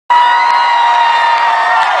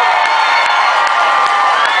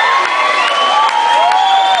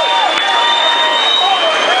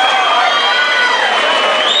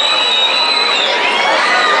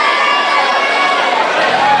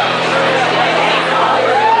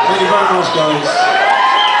Guys,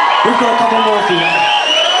 we've got a couple more for you.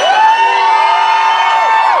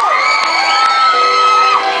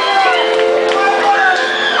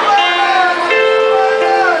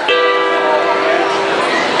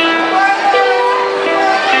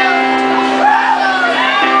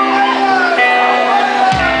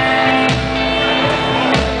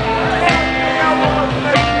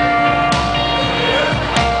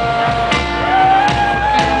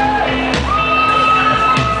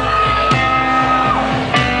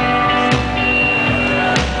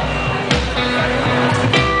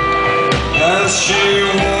 She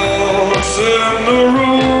walks in the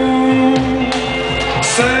room,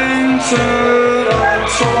 centered and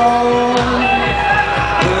tall,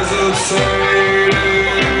 hesitating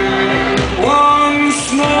once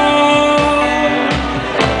more.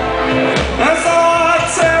 As I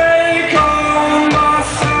take on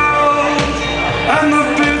myself and the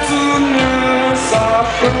bitterness I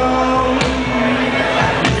felt,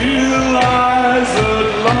 realize that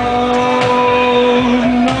love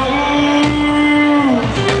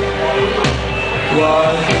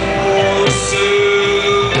wild horses,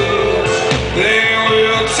 they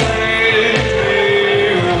will take me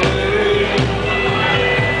away.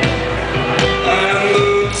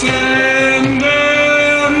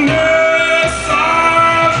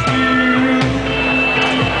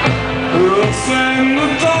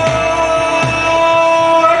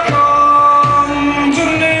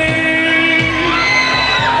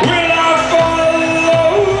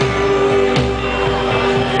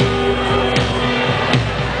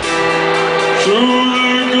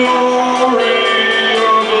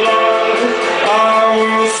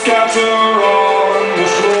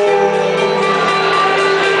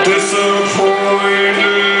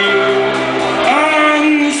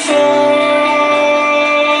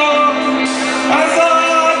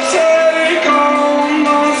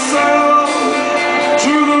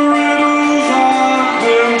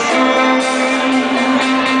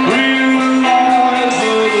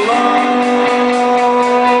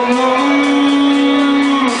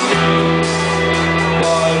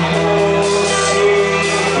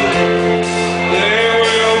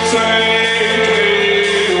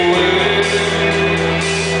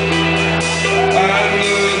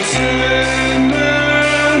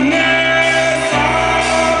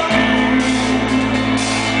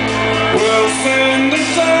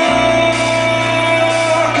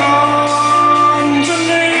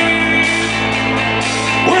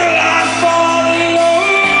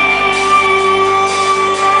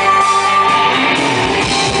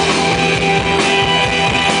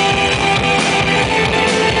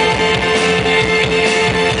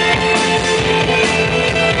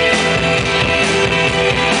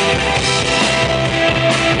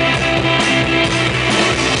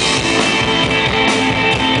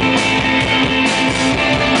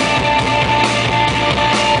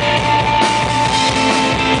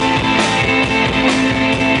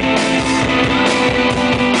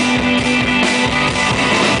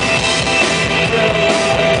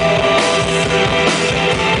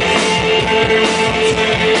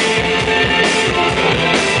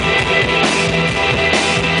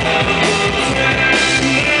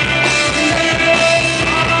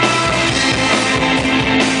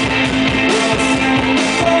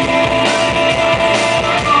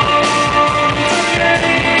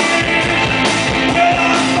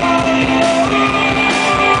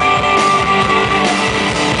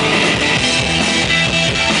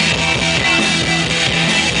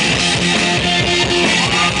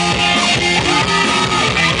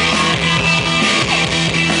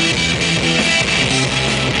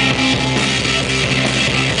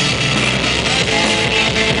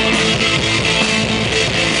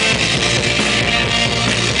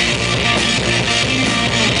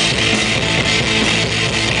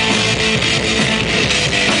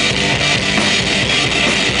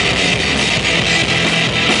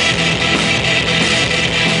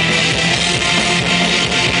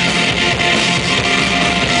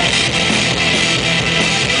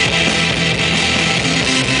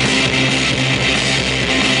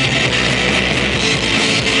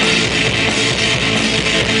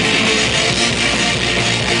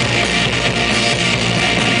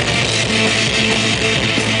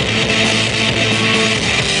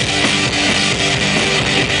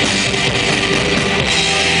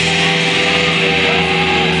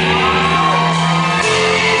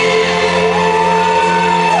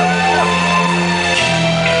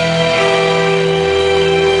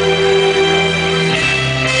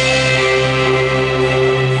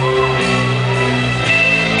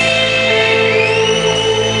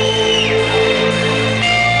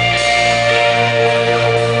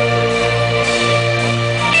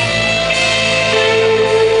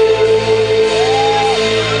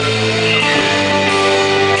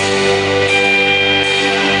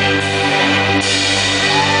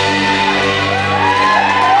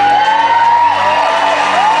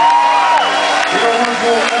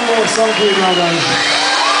 song for you now, guys.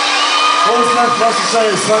 All that's left for us to say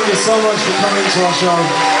is thank you so much for coming to our show.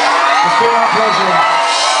 It's been our pleasure.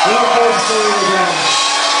 We look forward to seeing you again.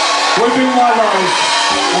 We've been My Life,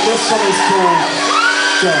 and this song is called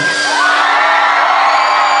Death.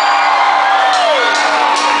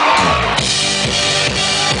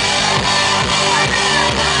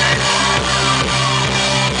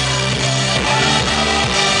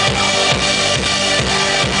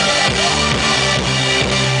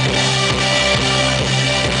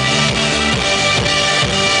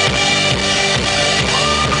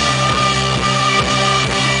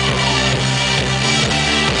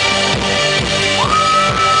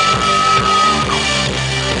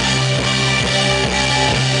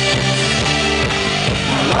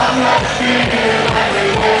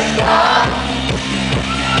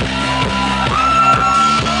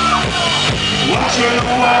 Watching the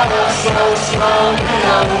world so slowly.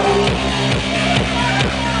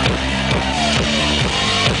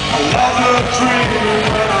 I love the dream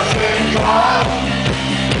when I think of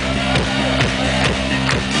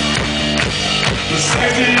the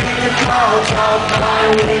safety of the clouds out my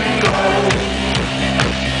window.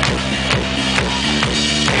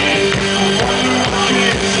 If you wonder what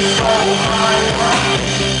is so high.